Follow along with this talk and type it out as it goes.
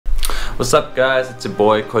What's up guys, it's your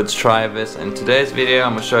boy Coach Trifes, and in today's video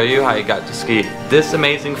I'm gonna show you how I got to ski this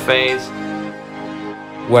amazing phase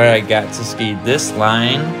where I got to ski this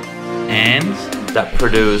line and that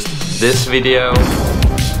produced this video.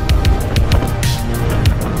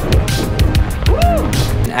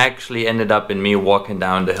 It actually ended up in me walking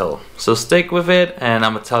down the hill. So stick with it and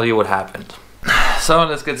I'm gonna tell you what happened. So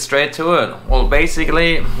let's get straight to it. Well,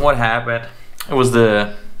 basically what happened, it was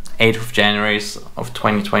the 8th of January of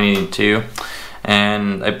 2022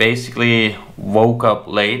 and I basically woke up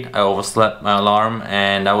late. I overslept my alarm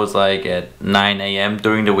and I was like at 9 AM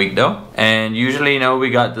during the week though. And usually, you know,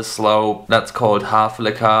 we got the slope that's called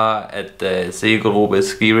Hafelekar at the Seegrube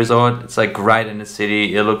ski resort. It's like right in the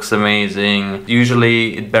city. It looks amazing.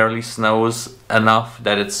 Usually it barely snows enough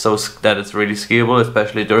that it's really skiable,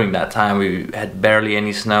 especially during that time. We had barely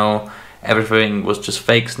any snow. Everything was just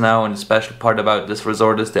fake snow, and the special part about this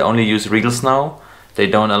resort is they only use real snow. They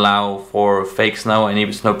don't allow for fake snow,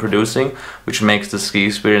 any snow producing, which makes the ski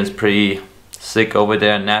experience pretty sick over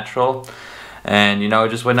there and natural. And you know, I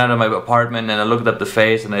just went out of my apartment and I looked up the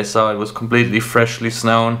face and I saw it was completely freshly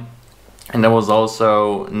snown. And there was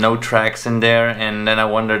also no tracks in there, and then I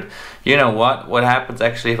wondered, you know what happens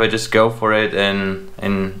actually if I just go for it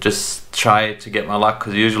and just try to get my luck?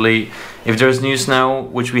 Because usually if there's new snow,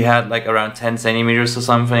 which we had like around 10 centimeters or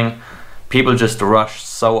something, people just rush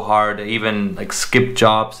so hard. They even like skip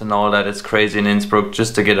jobs and all that. It's crazy in Innsbruck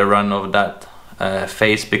just to get a run of that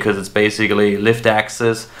face, because it's basically lift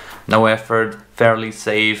access, no effort, fairly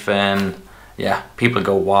safe, and yeah, people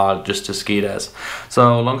go wild just to ski this.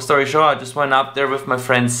 So long story short, I just went up there with my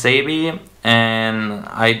friend Sabi and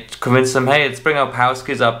I convinced him, hey, let's bring our power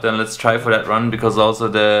skis up then, let's try for that run, because also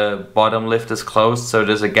the bottom lift is closed, so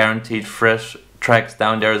there's a guaranteed fresh tracks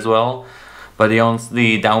down there as well. But the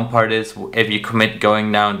only down part is if you commit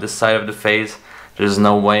going down this side of the face, there's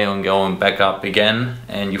no way on going back up again,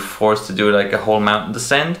 and you're forced to do like a whole mountain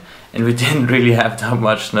descent. And we didn't really have that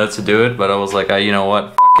much snow to do it, but I was like, you know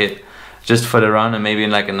what, fuck it. Just for the run and maybe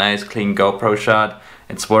in like a nice clean GoPro shot,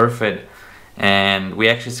 it's worth it. And we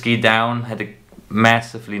actually skied down, had a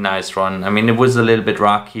massively nice run. I mean, it was a little bit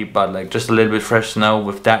rocky, but like just a little bit fresh snow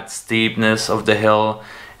with that steepness of the hill.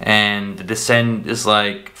 And the descent is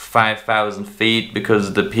like 5,000 feet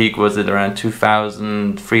because the peak was at around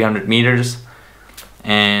 2,300 meters.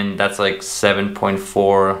 And that's like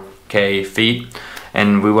 7.4k feet.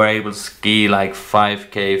 And we were able to ski like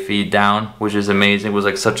 5k feet down, which is amazing. It was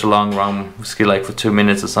like such a long run. We skied like for 2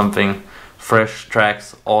 minutes or something. Fresh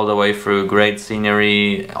tracks all the way through, great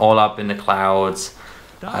scenery, all up in the clouds.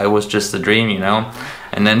 It was just a dream, you know.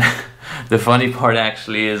 And then the funny part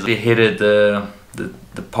actually is we hit the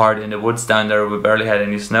part in the woods down there. We barely had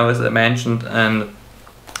any snow, as I mentioned, and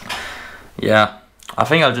yeah, I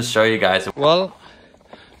think I'll just show you guys. Well,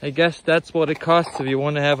 I guess that's what it costs if you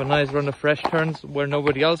want to have a nice run of fresh turns where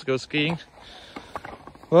nobody else goes skiing.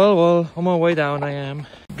 Well, on my way down I am.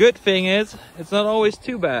 Good thing is, it's not always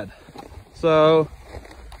too bad. So,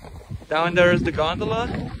 down there is the gondola.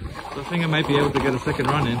 So I think I might be able to get a second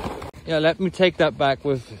run in. Yeah, let me take that back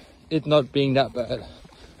with it not being that bad.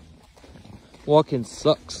 Walking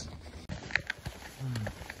sucks.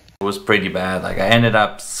 It was pretty bad. Like I ended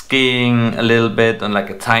up skiing a little bit on like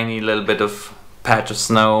a tiny little bit of patch of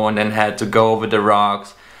snow, and then had to go over the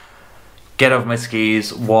rocks, get off my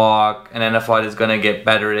skis, walk, and then I thought it's gonna get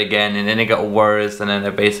better again, and then it got worse, and then I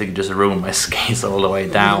basically just ruined my skis all the way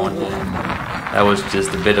down, and that was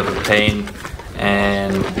just a bit of a pain.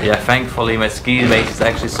 And yeah, thankfully my ski base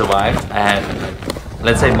actually survived. I had,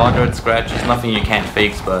 let's say, moderate scratches, nothing you can't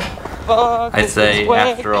fix, but I'd say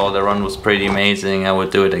after all the run was pretty amazing. I would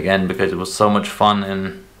do it again because it was so much fun.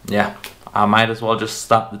 And yeah, I might as well just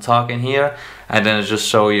stop the talking here and then just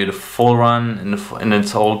show you the full run in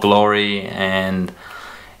its whole glory. And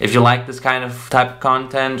if you like this kind of type of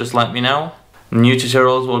content, just let me know. New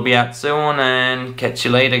tutorials will be out soon, and catch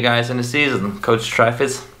you later guys in the season. Coach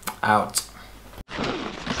Trifes out.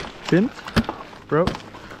 Pin? Bro?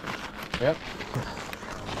 Yep.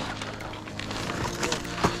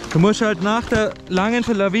 Du musst halt nach der langen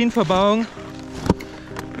Lawinenverbauung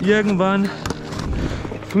irgendwann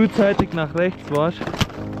frühzeitig nach rechts, warst.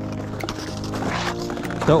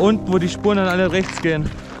 Da unten, wo die Spuren dann alle rechts gehen.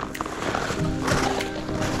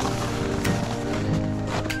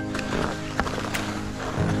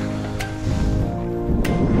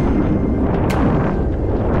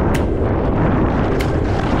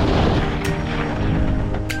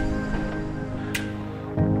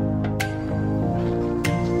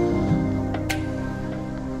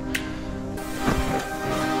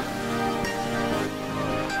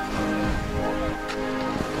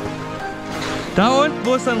 Da unten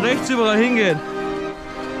wo es dann rechts überall hingeht.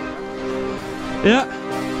 Ja.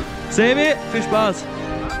 Sebi, viel Spaß.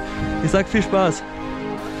 Ich sag viel Spaß.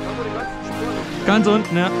 Ganz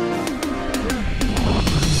unten, ja.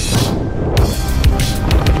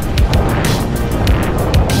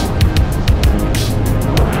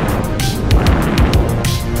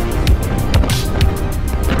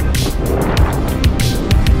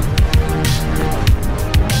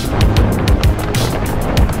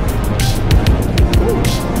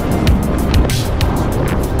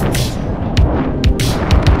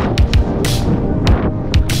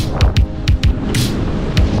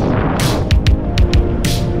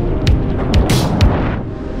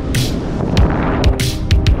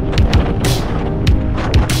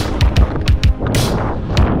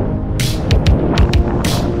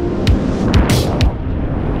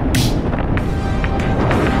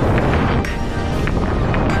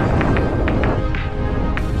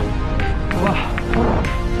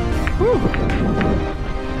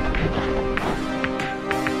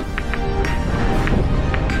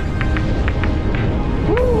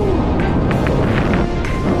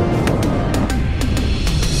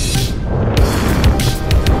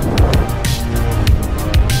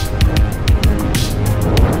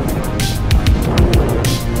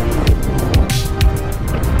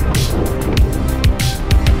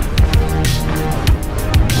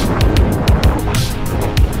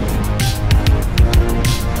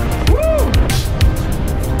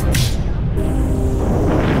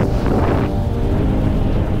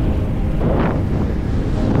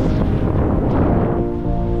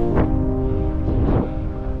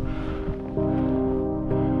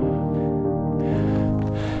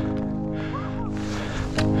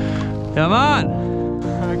 Ja, Mann!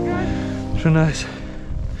 Schon nice.